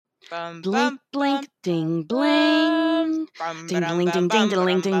Bum, Blink, bum, blink, bum, ding, bum, bling. bum, Ding, ba-dum, ding, ding, bum, ding,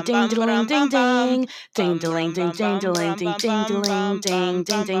 bum, ding, ba-dum, ding, bum, ding, ding, bum, bum, ding. Ding, bum, ding, ding, bum, ding, bum, ding, bum, ding,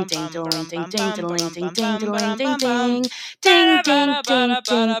 bum, ding, bum, ding, bum, ding, bum, ding, bum, ding, bum, ding, bum, ding, bum, ding, bum, ding, bum, ding, ba-dum, ding,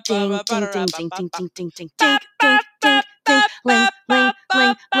 bum, ding, bum, ding, ba-dum, ding, bum, bum. ding. Ding, ding, ding, ding, ding, ding, ding, ding, ding, ding, ding, ding, ding, ding, ding, ling, ling, ling,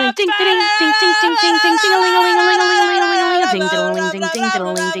 ling, ding, ding, ding, ding, ding, ding, ding, ding, a ling, a ling, a ling, a ling, a ling, a ling, a ling, a ding,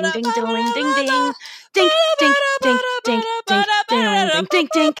 diddling, ding, ding, diddling, ding, ding, diddling, ding, ding, ding, ding, ding, ding, ding, ding, ding, ding,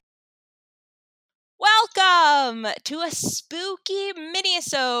 ding. Welcome to a spooky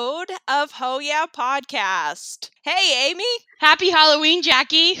mini-sode of Ho Yeah Podcast. Hey, Amy. Happy Halloween,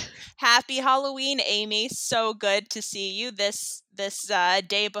 Jackie. Happy Halloween, Amy. So good to see you this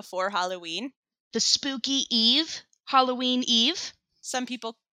day before Halloween. The spooky eve, Halloween Eve. Some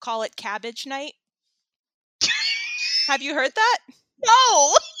people call it Cabbage Night. Have you heard that?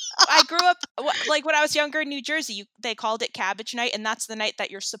 No. I grew up, when I was younger in New Jersey, they called it Cabbage Night, and that's the night that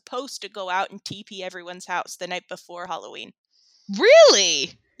you're supposed to go out and TP everyone's house the night before Halloween.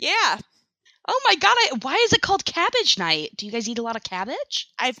 Really? Yeah. Oh my god, why is it called Cabbage Night? Do you guys eat a lot of cabbage?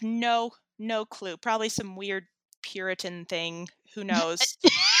 I have no clue. Probably some weird Puritan thing. Who knows?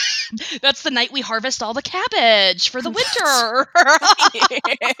 That's the night we harvest all the cabbage for the winter.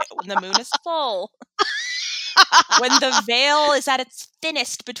 When the moon is full. When the veil is at its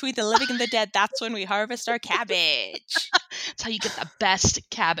thinnest between the living and the dead, that's when we harvest our cabbage. That's how you get the best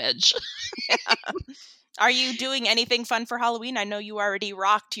cabbage. Yeah. Are you doing anything fun for Halloween? I know you already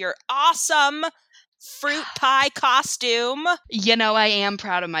rocked your awesome fruit pie costume. You know, I am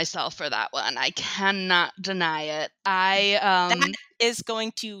proud of myself for that one. I cannot deny it. That is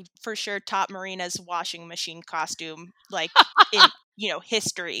going to for sure top Marina's washing machine costume, in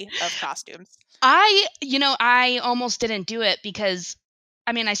history of costumes. I almost didn't do it because,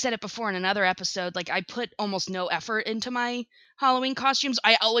 I said it before in another episode, I put almost no effort into my Halloween costumes.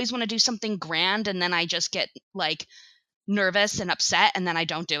 I always want to do something grand, and then I just get, nervous and upset, and then I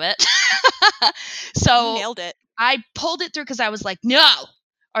don't do it. So you nailed it. I pulled it through because I was like, no,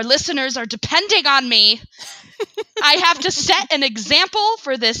 our listeners are depending on me. I have to set an example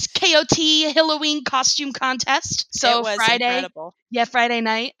for this KOT Halloween costume contest. So it was Friday, incredible. Yeah, Friday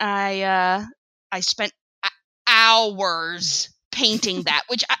night, I spent hours painting that,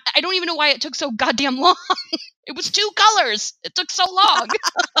 which I don't even know why it took so goddamn long. It was 2 colors. It took so long.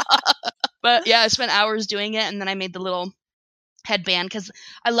 But yeah, I spent hours doing it, and then I made the little headband because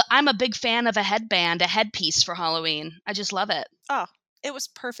I'm a big fan of a headband, a headpiece for Halloween. I just love it. Oh, it was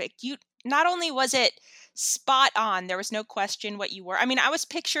perfect. Not only was it spot on, there was no question what you were. I was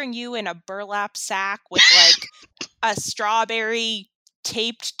picturing you in a burlap sack with a strawberry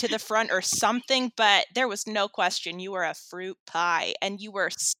taped to the front or something, but there was no question you were a fruit pie, and you were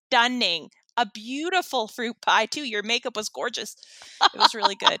stunning. A beautiful fruit pie too. Your makeup was gorgeous. It was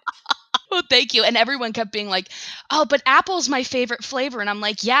really good. Oh, thank you. And everyone kept being like, oh, but apple's my favorite flavor. And I'm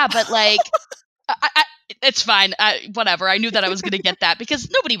like, yeah, but it's fine. Whatever. I knew that I was going to get that because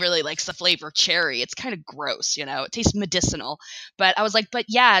nobody really likes the flavor cherry. It's kind of gross, It tastes medicinal. But I was like, but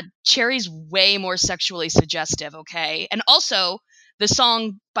yeah, cherry's way more sexually suggestive, okay? And also, the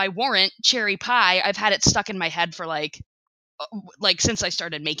song by Warrant, Cherry Pie, I've had it stuck in my head for since I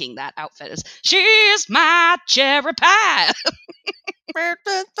started making that outfit. Is she's my cherry pie. Sweet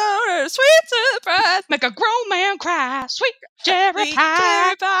surprise. Make a grown man cry. Sweet cherry Sweet pie.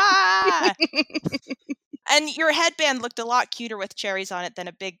 cherry pie. And your headband looked a lot cuter with cherries on it than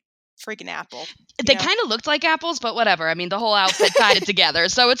a big freaking apple. They kind of looked like apples, but whatever. The whole outfit tied it together,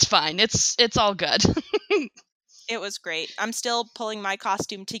 so it's fine. It's all good. It was great. I'm still pulling my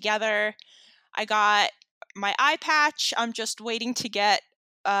costume together. I got my eye patch. I'm just waiting to get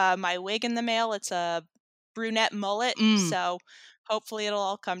my wig in the mail. It's a brunette mullet, so hopefully it'll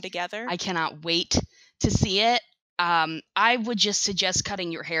all come together. I cannot wait to see it. I would just suggest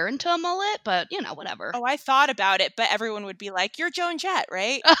cutting your hair into a mullet, but whatever. Oh, I thought about it, but everyone would be like, "You're Joan Jett,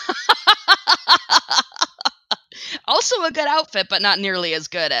 right?" Also a good outfit, but not nearly as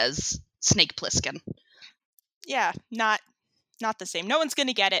good as Snake Plissken. Yeah, not the same. No one's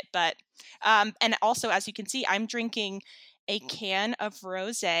gonna get it, but and also, as you can see, I'm drinking a can of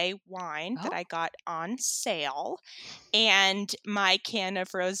rosé wine that I got on sale, and my can of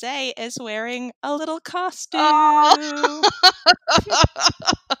rosé is wearing a little costume. Oh.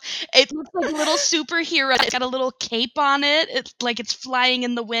 It looks like a little superhero. It's got a little cape on it. It's like it's flying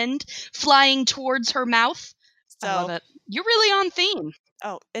in the wind, flying towards her mouth. So, I love it. You're really on theme.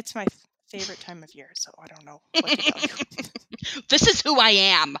 Oh, it's my favorite time of year, so I don't know what to tell you. This is who I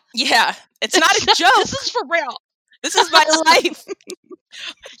am. Yeah, it's not a joke. This is for real. This is my life.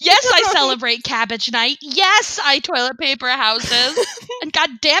 Yes, I celebrate Cabbage Night. Yes, I toilet paper houses. And god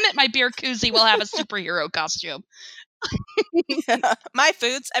damn it, my beer koozie will have a superhero costume. Yeah. My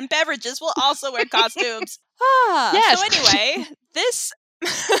foods and beverages will also wear costumes. Yes. So anyway, this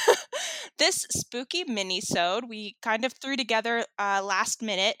this spooky mini-sode we kind of threw together last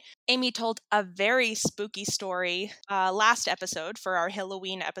minute. Amy told a very spooky story last episode for our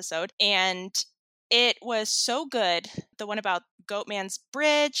Halloween episode, and it was so good. The one about Goatman's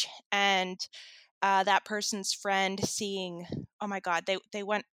Bridge and that person's friend seeing, oh my god, they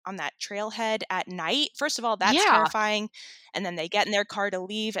went on that trailhead at night. First of all, that's Yeah. terrifying. And then they get in their car to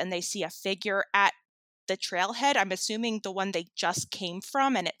leave and they see a figure at the trailhead. I'm assuming the one they just came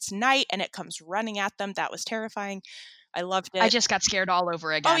from, and it's night and it comes running at them. That was terrifying. I loved it. I just got scared all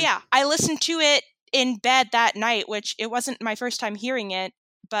over again. Oh yeah, I listened to it in bed that night, which it wasn't my first time hearing it,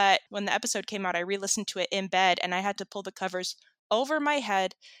 but when the episode came out, I re-listened to it in bed and I had to pull the covers over my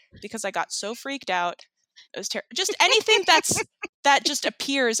head because I got so freaked out. It was just anything that just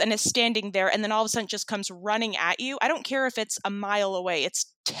appears and is standing there and then all of a sudden just comes running at you. I don't care if it's a mile away. It's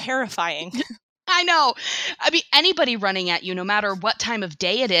terrifying. I know. I mean, anybody running at you, no matter what time of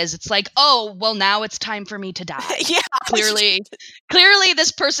day it is, it's like, oh, well, now it's time for me to die. Yeah. Clearly,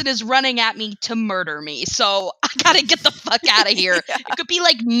 this person is running at me to murder me. So I gotta get the fuck out of here. Yeah. It could be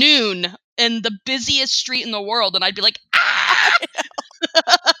like noon in the busiest street in the world, and I'd be like, ah!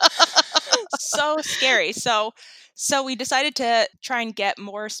 So scary. So we decided to try and get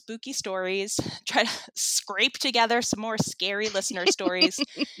more spooky stories, try to scrape together some more scary listener stories,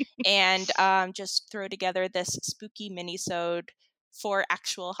 and just throw together this spooky mini-sode for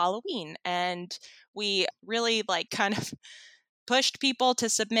actual Halloween. And we really kind of pushed people to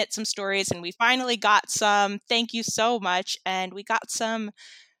submit some stories, and we finally got some. Thank you so much. And we got some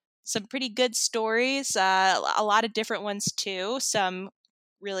pretty good stories, a lot of different ones too. Some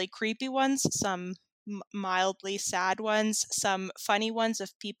really creepy ones, some mildly sad ones, some funny ones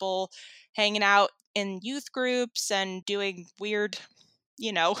of people hanging out in youth groups and doing weird,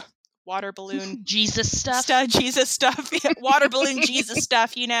 water balloon Jesus stuff. Jesus stuff. Yeah, water balloon Jesus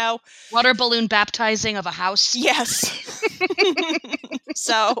stuff, Water balloon baptizing of a house. Yes.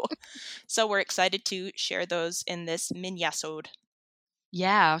 So we're excited to share those in this mini-sode.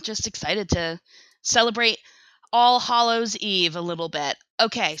 Yeah, just excited to celebrate All Hallows Eve a little bit.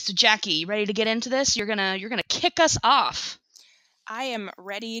 Okay, so Jackie, you ready to get into this? You're gonna kick us off. I am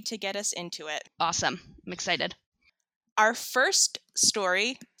ready to get us into it. Awesome. I'm excited. Our first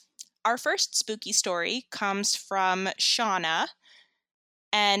spooky story comes from Shauna,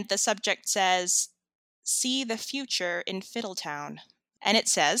 and the subject says, "See the future in Fiddletown." And it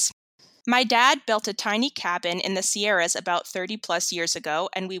says, "My dad built a tiny cabin in the Sierras about 30 plus years ago,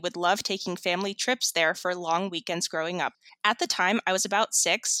 and we would love taking family trips there for long weekends growing up. At the time, I was about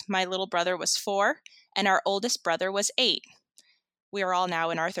 6, my little brother was 4, and our oldest brother was 8. We are all now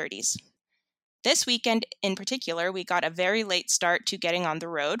in our 30s. This weekend in particular, we got a very late start to getting on the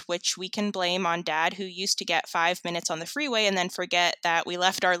road, which we can blame on Dad, who used to get 5 minutes on the freeway and then forget that we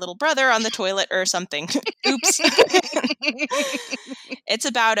left our little brother on the toilet or something. Oops. It's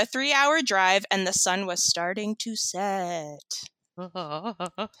about a 3-hour drive and the sun was starting to set.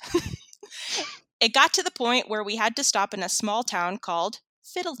 It got to the point where we had to stop in a small town called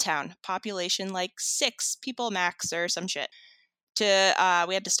Fiddletown, population like 6 people max or some shit. We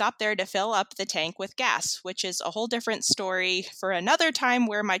had to stop there to fill up the tank with gas, which is a whole different story for another time,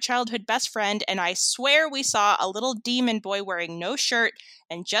 where my childhood best friend and I swear we saw a little demon boy wearing no shirt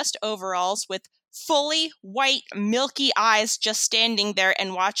and just overalls with fully white, milky eyes just standing there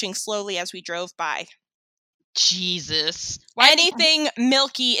and watching slowly as we drove by." Jesus. Anything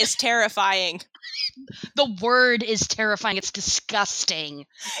milky is terrifying. The word is terrifying. It's disgusting.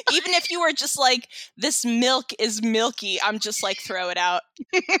 Even if you were just like, "This milk is milky," I'm just like, throw it out.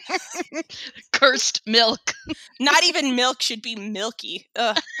 Cursed milk. Not even milk should be milky.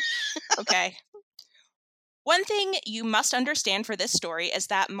 Ugh. Okay. One thing you must understand for this story is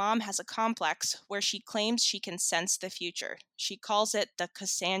that Mom has a complex where she claims she can sense the future. She calls it the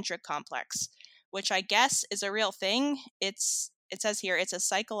Cassandra complex, which I guess is a real thing. It says here, it's a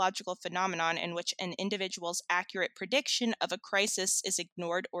psychological phenomenon in which an individual's accurate prediction of a crisis is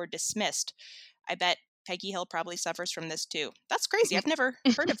ignored or dismissed. I bet Peggy Hill probably suffers from this too. That's crazy. I've never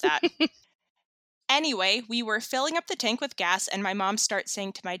heard of that. Anyway, we were filling up the tank with gas and my mom starts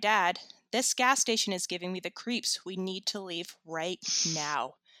saying to my dad, "This gas station is giving me the creeps. We need to leave right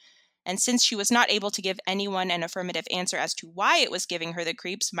now." And since she was not able to give anyone an affirmative answer as to why it was giving her the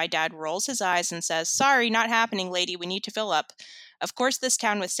creeps, my dad rolls his eyes and says, "Sorry, not happening, lady. We need to fill up. Of course, this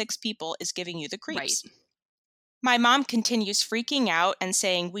town with 6 people is giving you the creeps." Right. My mom continues freaking out and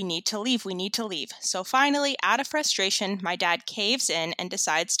saying, we need to leave, we need to leave. So finally, out of frustration, my dad caves in and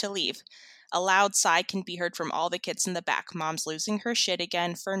decides to leave. A loud sigh can be heard from all the kids in the back. Mom's losing her shit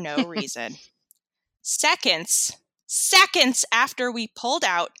again for no reason. Seconds after we pulled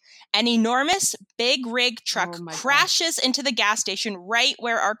out, an enormous big rig truck crashes into the gas station right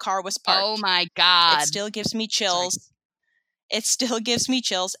where our car was parked. Oh my God. It still gives me chills. Sorry. It still gives me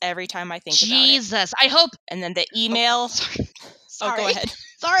chills every time I think about it. Jesus, I hope. And then the email. Sorry. Oh, go ahead.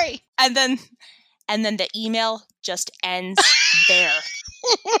 Sorry. And then the email just ends there.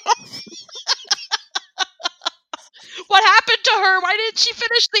 What happened to her? Why didn't she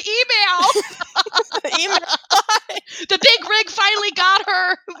finish the email? The big rig finally got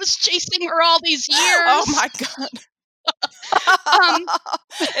her. It was chasing her all these years. Oh my God.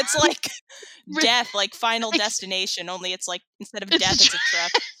 It's like death, like Final Destination, only it's like instead of death, it's a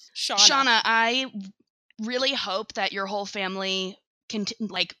truck. Shauna, I really hope that your whole family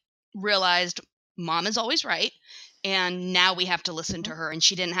realized Mom is always right, and now we have to listen to her, and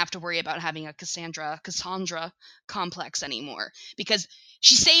she didn't have to worry about having a Cassandra complex anymore, because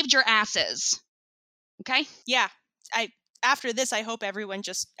she saved your asses. Okay? Yeah. After this, I hope everyone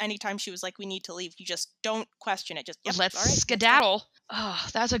just, anytime she was like, we need to leave, you just don't question it. Just, yep, let's all right, skedaddle. Oh,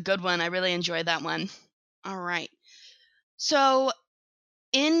 that's a good one. I really enjoyed that one. All right. So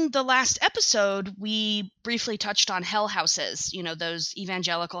in the last episode, we briefly touched on hell houses, those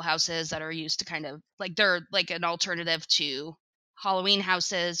evangelical houses that are used to kind of, they're like an alternative to Halloween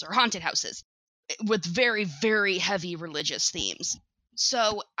houses or haunted houses with very, very heavy religious themes.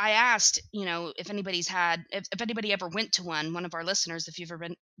 So I asked, if anybody ever went to one of our listeners, if you've ever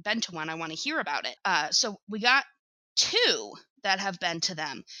been to one, I want to hear about it. So we got 2 that have been to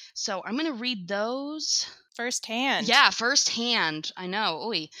them. So I'm going to read those. Firsthand. Yeah, firsthand. I know.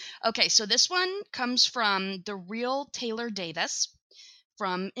 Oy. Okay, so this one comes from The Real Taylor Davis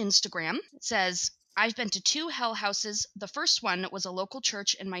from Instagram. It says, I've been to 2 hell houses. The first one was a local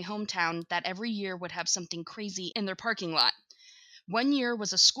church in my hometown that every year would have something crazy in their parking lot. One year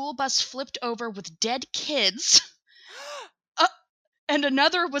was a school bus flipped over with dead kids. And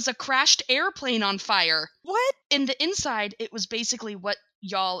another was a crashed airplane on fire. What? In the inside, it was basically what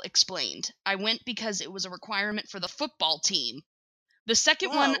y'all explained. I went because it was a requirement for the football team. The second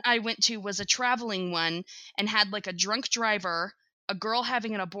one I went to was a traveling one and had like a drunk driver, a girl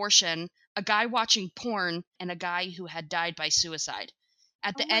having an abortion, a guy watching porn, and a guy who had died by suicide.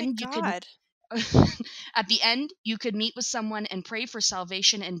 At the end, you could meet with someone and pray for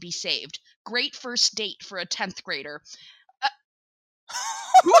salvation and be saved. Great first date for a 10th grader.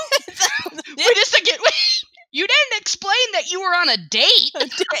 Wait a second. Wait. You didn't explain that you were on a date.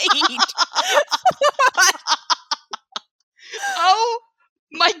 Oh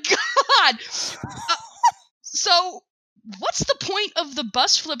my God. So what's the point of the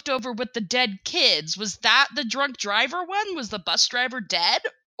bus flipped over with the dead kids? Was that the drunk driver one? Was the bus driver dead?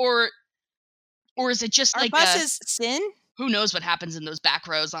 Or is it just like buses sin? Who knows what happens in those back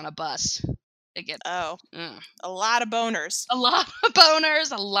rows on a bus? A lot of boners. A lot of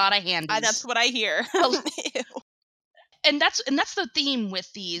boners, a lot of handies. That's what I hear. And that's the theme with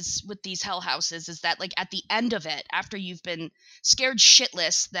these hell houses, is that like at the end of it, after you've been scared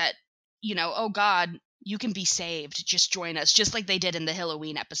shitless that, oh God, you can be saved, just join us, just like they did in the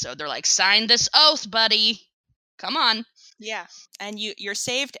Halloween episode. They're like, sign this oath, buddy. Come on. Yeah. And you're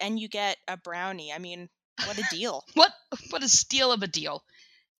saved and you get a brownie. I mean, what a deal. What a steal of a deal.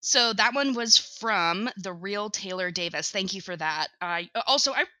 So that one was from The Real Taylor Davis. Thank you for that. I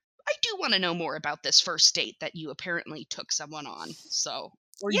do want to know more about this first date that you apparently took someone on. So,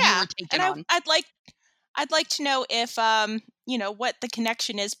 or you were taken on. I'd like to know if what the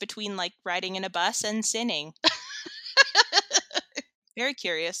connection is between like riding in a bus and sinning. Very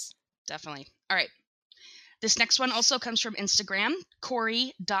curious. Definitely. All right. This next one also comes from Instagram,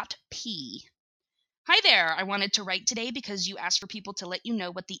 Corey.p. Hi there. I wanted to write today because you asked for people to let you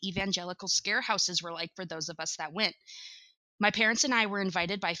know what the evangelical scare houses were like for those of us that went. My parents and I were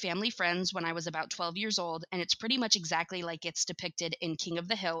invited by family friends when I was about 12 years old, and it's pretty much exactly like it's depicted in King of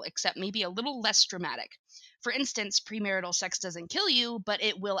the Hill, except maybe a little less dramatic. For instance, premarital sex doesn't kill you, but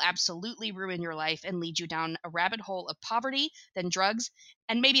it will absolutely ruin your life and lead you down a rabbit hole of poverty, then drugs,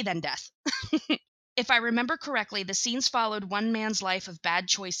 and maybe then death. If I remember correctly, the scenes followed one man's life of bad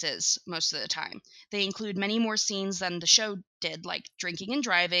choices most of the time. They include many more scenes than the show did, like drinking and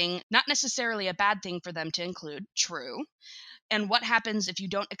driving, not necessarily a bad thing for them to include, true. And what happens if you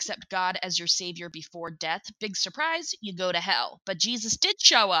don't accept God as your savior before death? Big surprise, you go to hell. But Jesus did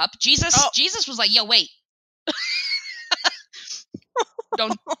show up. Jesus was like, yo, wait.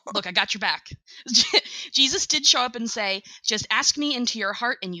 Don't look, I got your back. Jesus did show up and say, just ask me into your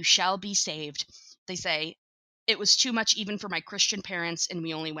heart and you shall be saved. They say, it was too much even for my Christian parents, and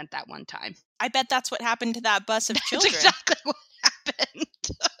we only went that one time. I bet that's what happened to that bus of That's children. exactly what happened.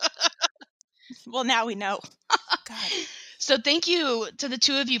 Well, now we know. God. So thank you to the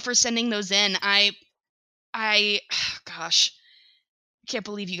two of you for sending those in. Gosh, can't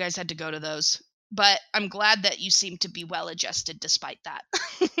believe you guys had to go to those. But I'm glad that you seem to be well adjusted despite that.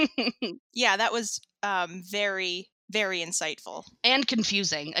 Yeah, that was very, very insightful. And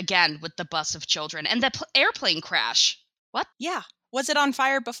confusing, again, with the bus of children. And the airplane crash. What? Yeah. Was it on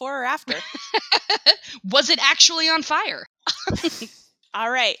fire before or after? Was it actually on fire?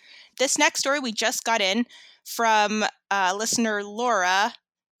 All right. This next story we just got in from listener Laura,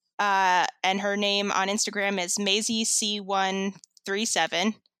 and her name on Instagram is Maisie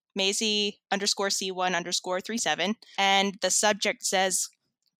C137, Maisie_C1_37, and the subject says,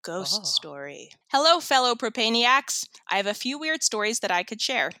 Ghost Story. Hello, fellow Propaniacs. I have a few weird stories that I could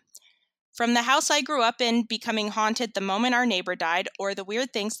share. From the house I grew up in becoming haunted the moment our neighbor died, or the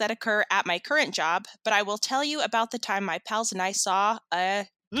weird things that occur at my current job, but I will tell you about the time my pals and I saw a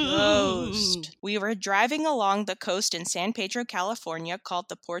ghost. We were driving along the coast in San Pedro, California, called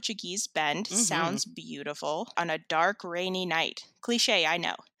the Portuguese Bend. Sounds beautiful. On a dark, rainy night. Cliche, I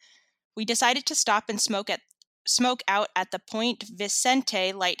know. We decided to stop and smoke out at the Point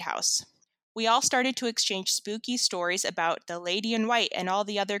Vicente Lighthouse. We all started to exchange spooky stories about the Lady in White and all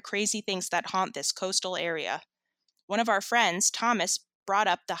the other crazy things that haunt this coastal area. One of our friends, Thomas, brought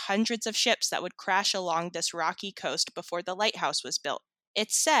up the hundreds of ships that would crash along this rocky coast before the lighthouse was built.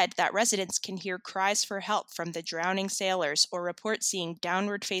 It's said that residents can hear cries for help from the drowning sailors or report seeing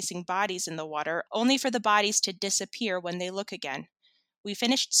downward-facing bodies in the water, only for the bodies to disappear when they look again. We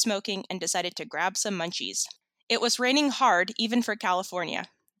finished smoking and decided to grab some munchies. It was raining hard, even for California.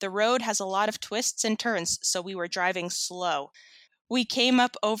 The road has a lot of twists and turns, so we were driving slow. We came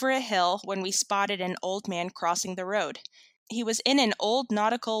up over a hill when we spotted an old man crossing the road. He was in an old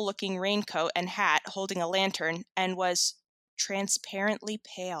nautical-looking raincoat and hat, holding a lantern, and was transparently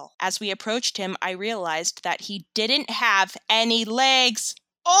pale. As we approached him, I realized that he didn't have any legs.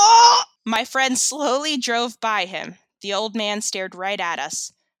 Oh! My friend slowly drove by him. The old man stared right at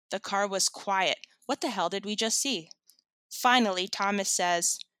us. The car was quiet. What the hell did we just see? Finally, Thomas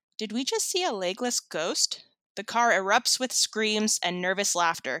says, Did we just see a legless ghost? The car erupts with screams and nervous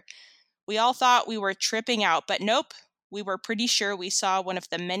laughter. We all thought we were tripping out, but nope. We were pretty sure we saw one of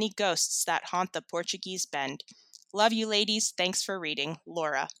the many ghosts that haunt the Portuguese Bend. Love you, ladies. Thanks for reading.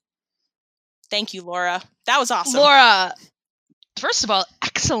 Laura. Thank you, Laura. That was awesome. Laura, first of all,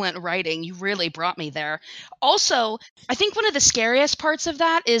 excellent writing. You really brought me there. Also, I think one of the scariest parts of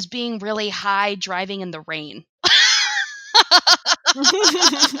that is being really high driving in the rain.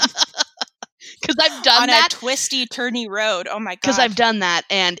 Because I've done that. On a twisty, turny road. Oh my God. Because I've done that,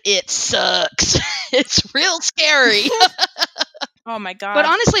 and it sucks. It's real scary. Oh my God. But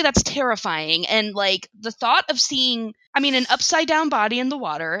honestly, that's terrifying. And like the thought of seeing, an upside down body in the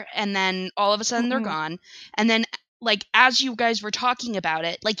water, and then all of a sudden they're gone. And then like, as you guys were talking about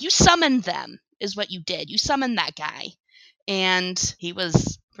it, like you summoned them is what you did. You summoned that guy, and he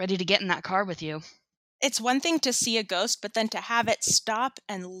was ready to get in that car with you. It's one thing to see a ghost, but then to have it stop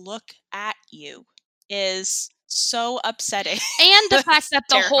and look at you is so upsetting. And the fact that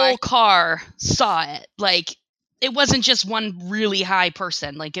the whole car saw it. Like, it wasn't just one really high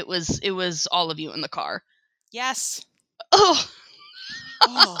person. Like, it was all of you in the car. Yes. Oh.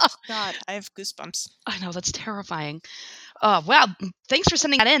 Oh, God. I have goosebumps. I know, that's terrifying. Wow. Thanks for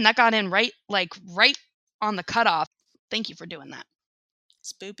sending that in. That got in right on the cutoff. Thank you for doing that.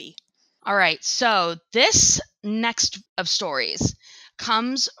 Spoopy. All right. So this next of stories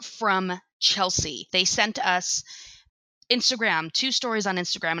comes from Chelsea. They sent us Instagram, 2 stories on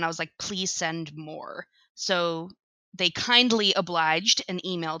Instagram, and I was like, please send more. So they kindly obliged and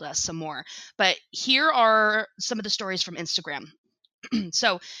emailed us some more. But here are some of the stories from Instagram.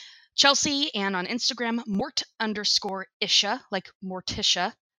 So Chelsea, and on Instagram, Mort_Isha, like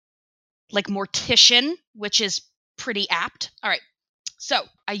Morticia, like mortician, which is pretty apt. All right. So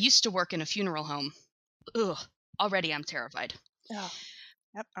I used to work in a funeral home. Ugh. Already I'm terrified. Oh.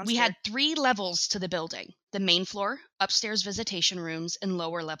 Yep, we had 3 levels to the building: the main floor, upstairs visitation rooms, and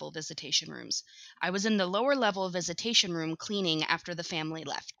lower level visitation rooms. I was in the lower level visitation room cleaning after the family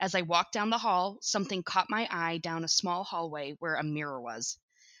left. As I walked down the hall, something caught my eye down a small hallway where a mirror was.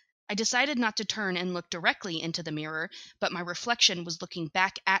 I decided not to turn and look directly into the mirror, but my reflection was looking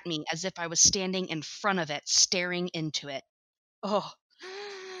back at me as if I was standing in front of it, staring into it. Oh.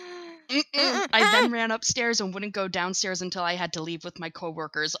 I then ran upstairs and wouldn't go downstairs until I had to leave with my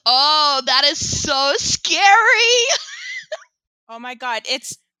coworkers. Oh, that is so scary. Oh my God.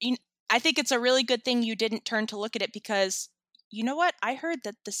 I think it's a really good thing you didn't turn to look at it, because you know what? I heard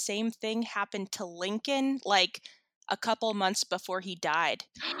that the same thing happened to Lincoln like a couple months before he died.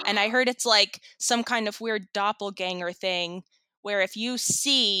 And I heard it's like some kind of weird doppelganger thing where if you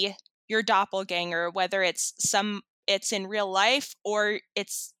see your doppelganger, whether it's in real life or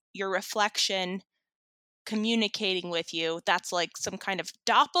it's your reflection communicating with you, that's like some kind of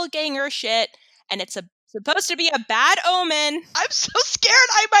doppelganger shit, and it's supposed to be a bad omen. I'm so scared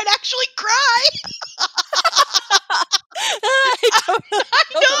I might actually cry. I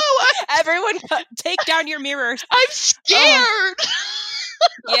know. Everyone take down your mirrors. I'm scared.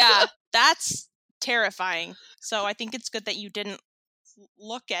 Yeah, that's terrifying. So I think it's good that you didn't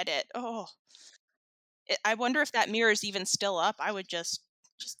look at it. I wonder if that mirror is even still up. I would just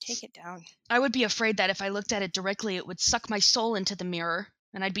take it down. I would be afraid that if I looked at it directly, it would suck my soul into the mirror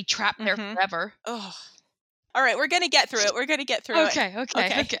and I'd be trapped there forever. Oh. All right, we're going to get through it. Okay.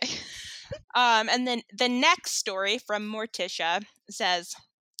 And then the next story from Morticia says,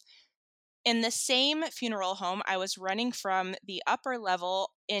 in the same funeral home, I was running from the upper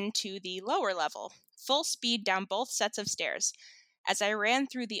level into the lower level, full speed down both sets of stairs. As I ran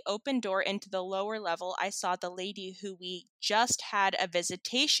through the open door into the lower level, I saw the lady who we just had a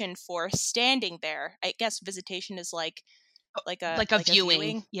visitation for standing there. I guess visitation is like a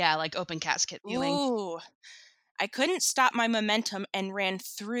viewing. Yeah, like open casket viewing. Ooh. I couldn't stop my momentum and ran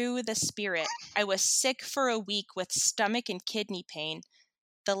through the spirit. I was sick for a week with stomach and kidney pain.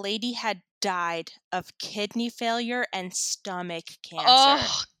 The lady had died of kidney failure and stomach cancer.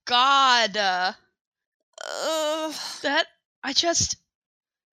 Oh, God. How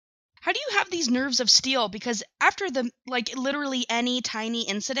do you have these nerves of steel? Because after literally any tiny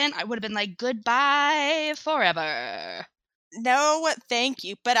incident, I would have been like, goodbye forever. No, thank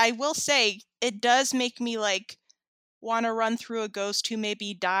you. But I will say, it does make me want to run through a ghost who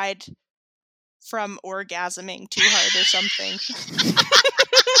maybe died from orgasming too hard or something.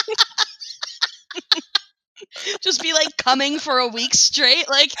 Just be coming for a week straight,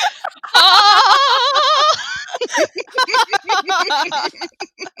 oh!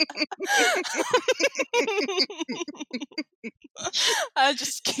 I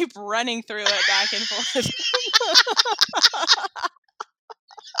just keep running through it back and forth.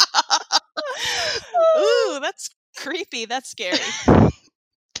 Ooh, that's creepy. That's scary.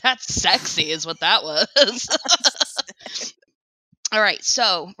 That's sexy is what that was. All right,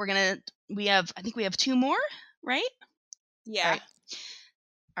 so I think we have two more, right? Yeah.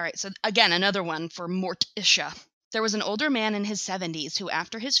 All right, so again, another one for Morticia. There was an older man in his 70s who,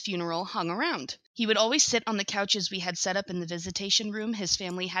 after his funeral, hung around. He would always sit on the couches we had set up in the visitation room his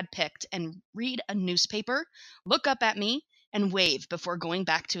family had picked and read a newspaper, look up at me, and wave before going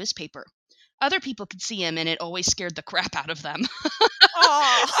back to his paper. Other people could see him, and it always scared the crap out of them.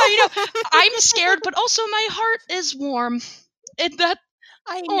 I'm scared, but also my heart is warm.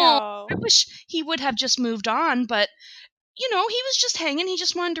 I know. I wish he would have just moved on, but he was just hanging. He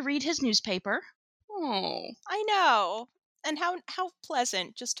just wanted to read his newspaper. Oh, I know. And how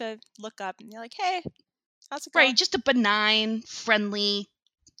pleasant just to look up and you're like, hey, how's it going? Right, just a benign, friendly.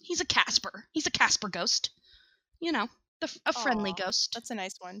 He's a Casper. He's a Casper ghost. A friendly ghost. That's a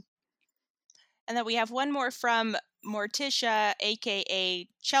nice one. And then we have one more from Morticia, aka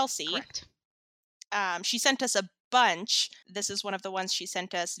Chelsea. Correct. She sent us a bunch. This is one of the ones she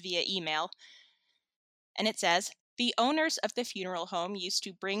sent us via email. And it says, the owners of the funeral home used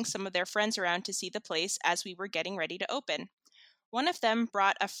to bring some of their friends around to see the place as we were getting ready to open. One of them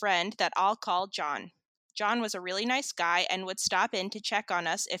brought a friend that I'll call John. John was a really nice guy and would stop in to check on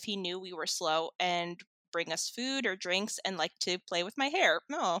us if he knew we were slow and bring us food or drinks and like to play with my hair.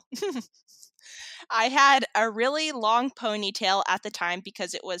 Oh. I had a really long ponytail at the time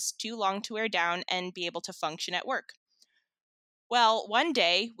because it was too long to wear down and be able to function at work. Well, one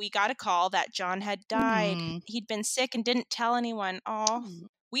day we got a call that John had died. He'd been sick and didn't tell anyone.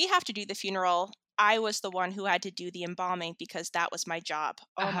 We have to do the funeral. I was the one who had to do the embalming because that was my job.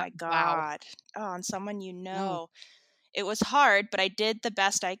 Oh my God. Wow. Oh, and someone you know. It was hard, but I did the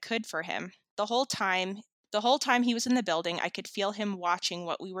best I could for him. The whole time he was in the building, I could feel him watching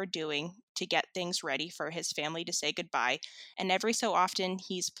what we were doing to get things ready for his family to say goodbye. And every so often,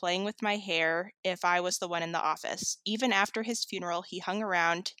 he's playing with my hair if I was the one in the office. Even after his funeral, he hung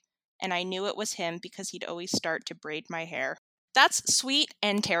around, and I knew it was him because he'd always start to braid my hair. That's sweet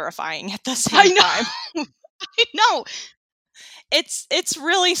and terrifying at the same time. I know. It's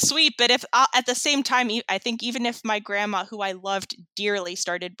really sweet, but if at the same time, I think even if my grandma, who I loved dearly,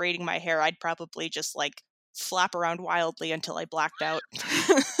 started braiding my hair, I'd probably just like flap around wildly until I blacked out.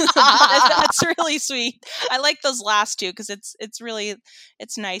 But that's really sweet. I like those last two because it's really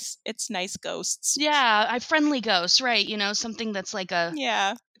nice. It's nice ghosts. Yeah, I friendly ghosts, right? You know, something that's like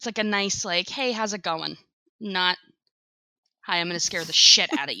Yeah. it's like a nice like, hey, how's it going? Not, hi, I'm gonna scare the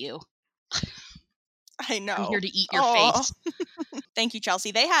shit out of you. I know. I'm here to eat your face. Thank you,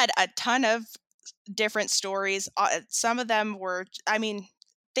 Chelsea. They had a ton of different stories. Some of them were, I mean,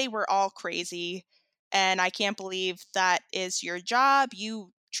 they were all crazy. And I can't believe that is your job.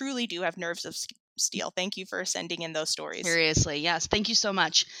 You truly do have nerves of steel. Thank you for sending in those stories. Seriously, yes. Thank you so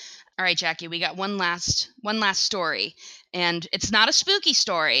much. All right, Jackie, we got one last story. And it's not a spooky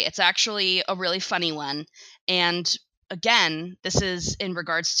story. It's actually a really funny one. And again, this is in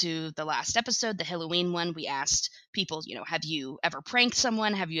regards to the last episode, the Halloween one. We asked people, you know, have you ever pranked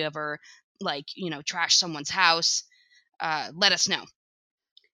someone? Have you ever, like, you know, trashed someone's house? Let us know.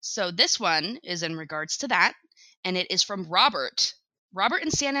 So this one is in regards to that, and it is from Robert. Robert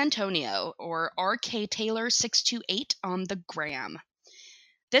in San Antonio, or RK Taylor 628 on the gram.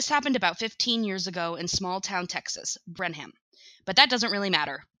 This happened about 15 years ago in small town Texas, Brenham. But that doesn't really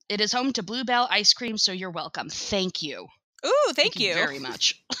matter. It is home to Bluebell ice cream, so you're welcome. Thank you. Ooh, thank you very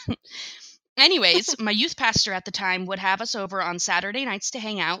much. Anyways, my youth pastor at the time would have us over on Saturday nights to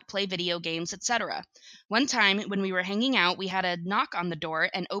hang out, play video games, etc. One time, when we were hanging out, we had a knock on the door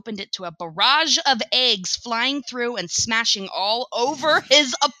and opened it to a barrage of eggs flying through and smashing all over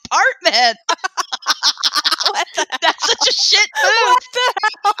his apartment. That's such a shit move. What the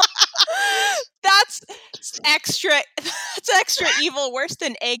hell? That's extra. That's extra evil. Worse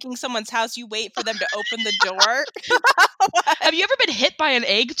than egging someone's house. You wait for them to open the door. Have you ever been hit by an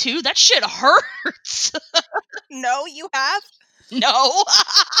egg too? That shit hurts. No, you have? No.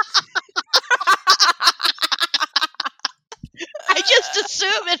 I just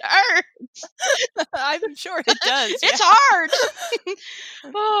assume it hurts. I'm sure it does. It's hard.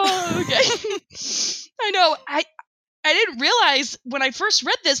 Oh, okay. I know. I didn't realize when I first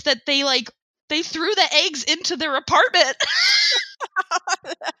read this that they threw the eggs into their apartment.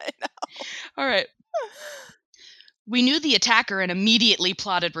 I know. All right. We knew the attacker and immediately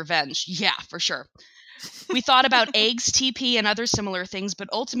plotted revenge. Yeah, for sure. We thought about eggs, TP, and other similar things, but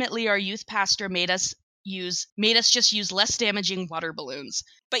ultimately our youth pastor made us just use less damaging water balloons.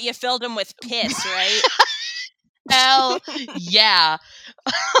 But you filled them with piss, right? Hell yeah.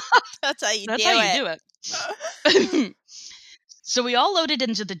 That's how you do it. So we all loaded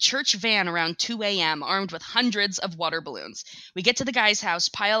into the church van around 2 a.m., armed with hundreds of water balloons. We get to the guy's house,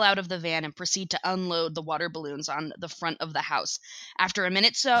 pile out of the van, and proceed to unload the water balloons on the front of the house. After a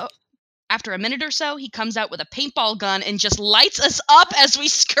minute or so, he comes out with a paintball gun and just lights us up as we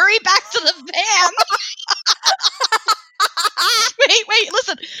scurry back to the van. Wait,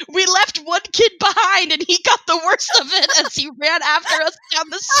 listen. We left one kid behind and he got the worst of it as he ran after us down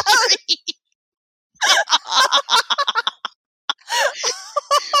the street.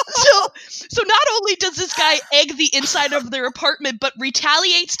 So not only does this guy egg the inside of their apartment, but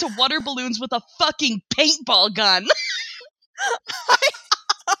retaliates to water balloons with a fucking paintball gun.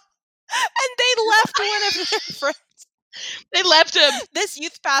 And they left one of their friends. They left him. This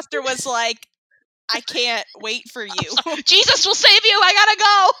youth pastor was like, I can't wait for you. Jesus will save you. I gotta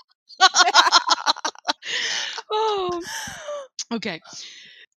go. Oh. Okay.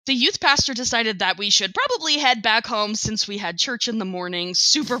 The youth pastor decided that we should probably head back home since we had church in the morning.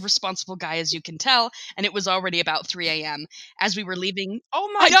 Super responsible guy, as you can tell. And it was already about 3 a.m. As we were leaving. Oh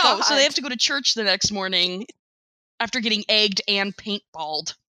my God. So they have to go to church the next morning after getting egged and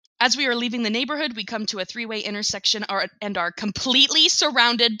paintballed. As we are leaving the neighborhood, we come to a three-way intersection and are completely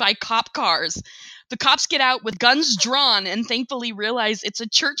surrounded by cop cars. The cops get out with guns drawn and thankfully realize it's a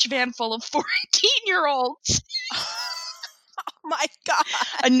church van full of 14-year-olds. Oh my God.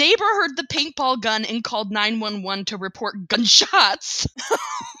 A neighbor heard the paintball gun and called 911 to report gunshots.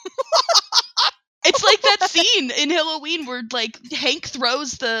 It's like that scene in Halloween where, like, Hank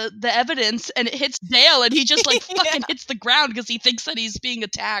throws the evidence and it hits Dale and he just, like, fucking hits the ground because he thinks that he's being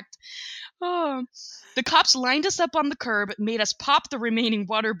attacked. Oh. The cops lined us up on the curb, made us pop the remaining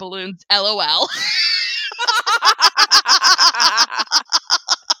water balloons, LOL.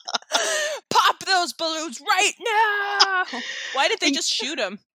 Pop those balloons right now! Why did they just shoot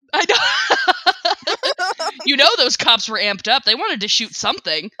him? I know. You know those cops were amped up. They wanted to shoot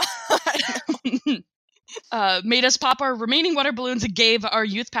something. Made us pop our remaining water balloons and gave our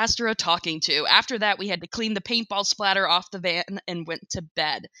youth pastor a talking to. After that, we had to clean the paintball splatter off the van and went to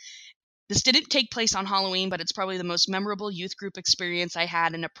bed. This didn't take place on Halloween, but it's probably the most memorable youth group experience I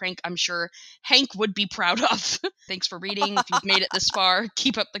had, and a prank I'm sure Hank would be proud of. Thanks for reading. If you've made it this far,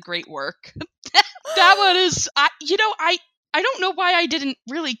 keep up the great work. That one is, I don't know why I didn't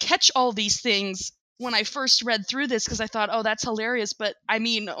really catch all these things when I first read through this, because I thought, oh, that's hilarious. But I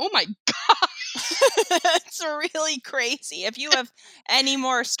mean, oh my God. It's really crazy. If you have any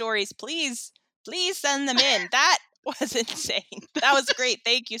more stories, please send them in. That was insane. That was great.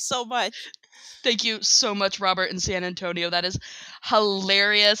 Thank you so much. Thank you so much, Robert in San Antonio. That is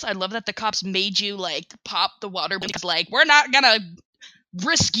hilarious. I love that the cops made you like pop the water because like, we're not gonna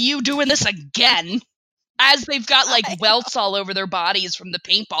risk you doing this again. As they've got like welts all over their bodies from the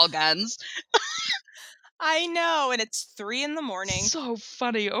paintball guns. I know, and it's 3 a.m. So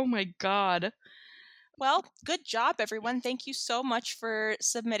funny. Oh my God. Well, good job, everyone. Thank you so much for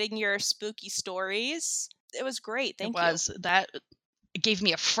submitting your spooky stories. It was great. Thank you. It gave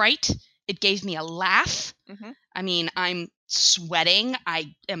me a fright. It gave me a laugh. Mm-hmm. I mean, I'm sweating.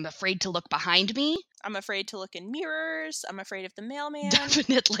 I am afraid to look behind me. I'm afraid to look in mirrors. I'm afraid of the mailman.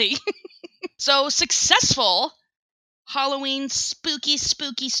 Definitely. So successful Halloween spooky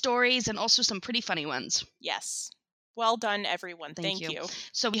stories, and also some pretty funny ones. Yes. Well done, everyone. Thank you.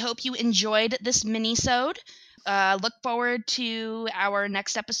 So we hope you enjoyed this mini-sode. Look forward to our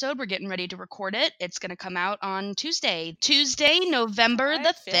next episode. We're getting ready to record it. It's going to come out on Tuesday, November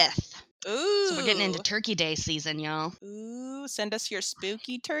the 5th. Ooh. So we're getting into Turkey Day season, y'all. Ooh, send us your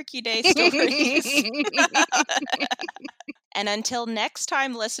spooky Turkey Day stories. And until next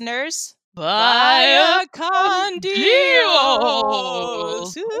time, listeners, Vaya con Dios!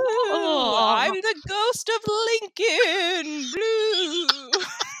 I'm the ghost of Lincoln Blue.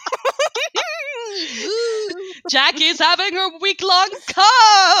 Jackie's having her week-long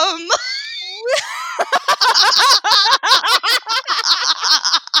come.